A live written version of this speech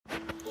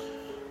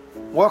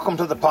Welcome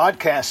to the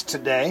podcast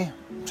today.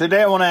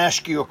 Today I want to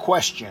ask you a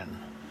question.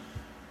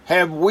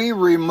 Have we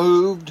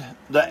removed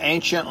the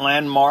ancient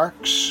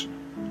landmarks?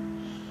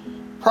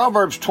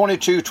 Proverbs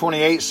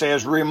 22:28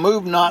 says,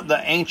 "Remove not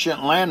the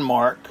ancient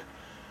landmark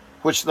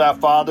which thy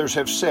fathers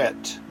have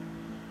set."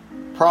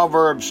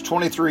 Proverbs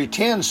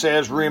 23:10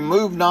 says,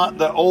 "Remove not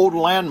the old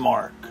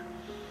landmark,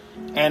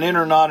 and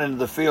enter not into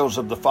the fields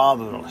of the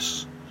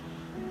fatherless."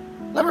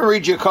 Let me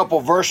read you a couple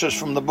verses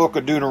from the book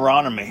of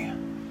Deuteronomy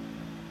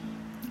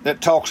that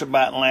talks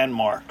about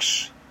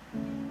landmarks.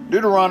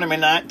 Deuteronomy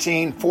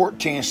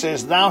 19:14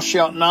 says, "Thou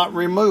shalt not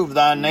remove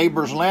thy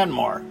neighbor's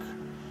landmark,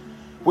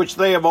 which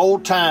they of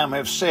old time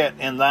have set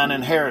in thine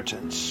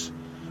inheritance,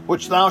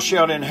 which thou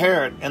shalt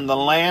inherit in the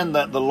land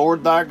that the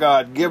Lord thy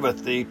God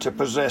giveth thee to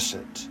possess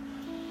it."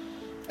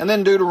 And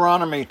then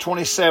Deuteronomy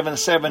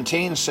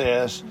 27:17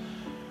 says,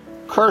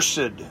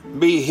 "Cursed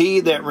be he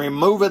that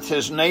removeth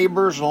his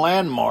neighbor's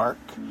landmark,"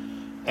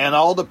 and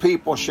all the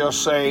people shall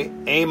say,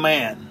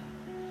 "Amen."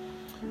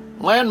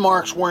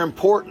 Landmarks were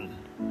important.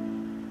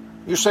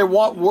 You say,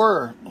 what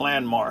were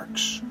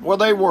landmarks? Well,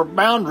 they were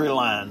boundary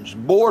lines,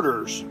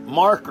 borders,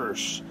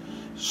 markers,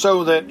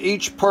 so that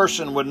each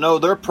person would know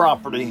their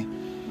property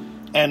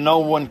and no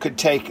one could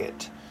take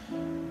it.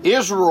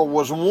 Israel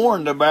was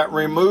warned about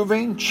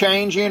removing,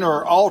 changing,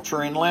 or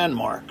altering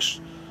landmarks.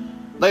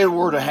 They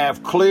were to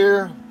have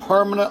clear,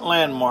 permanent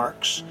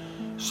landmarks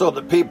so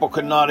that people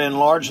could not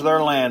enlarge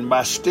their land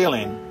by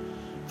stealing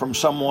from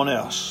someone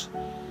else.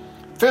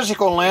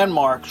 Physical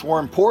landmarks were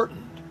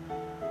important.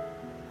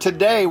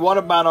 Today, what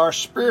about our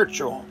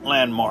spiritual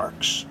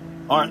landmarks?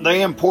 Aren't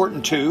they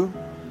important too?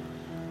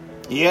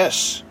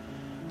 Yes.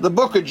 The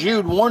book of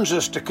Jude warns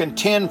us to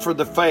contend for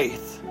the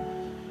faith.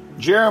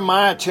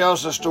 Jeremiah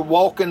tells us to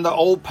walk in the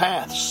old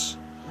paths.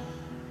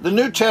 The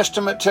New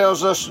Testament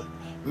tells us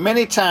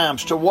many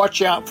times to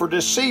watch out for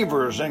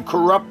deceivers and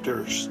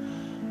corrupters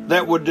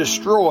that would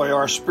destroy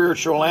our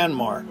spiritual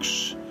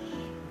landmarks.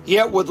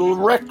 Yet with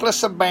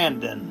reckless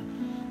abandon,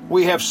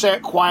 we have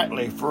sat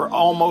quietly for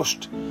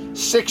almost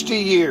 60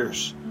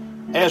 years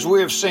as we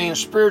have seen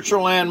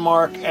spiritual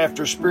landmark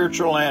after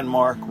spiritual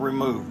landmark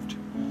removed.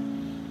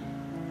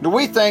 Do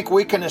we think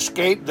we can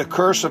escape the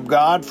curse of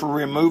God for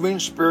removing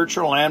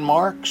spiritual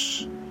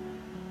landmarks?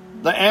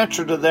 The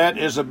answer to that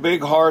is a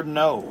big hard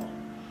no.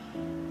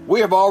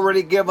 We have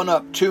already given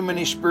up too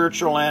many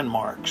spiritual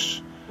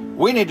landmarks.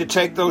 We need to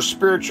take those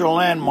spiritual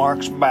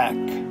landmarks back.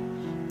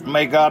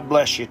 May God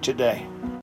bless you today.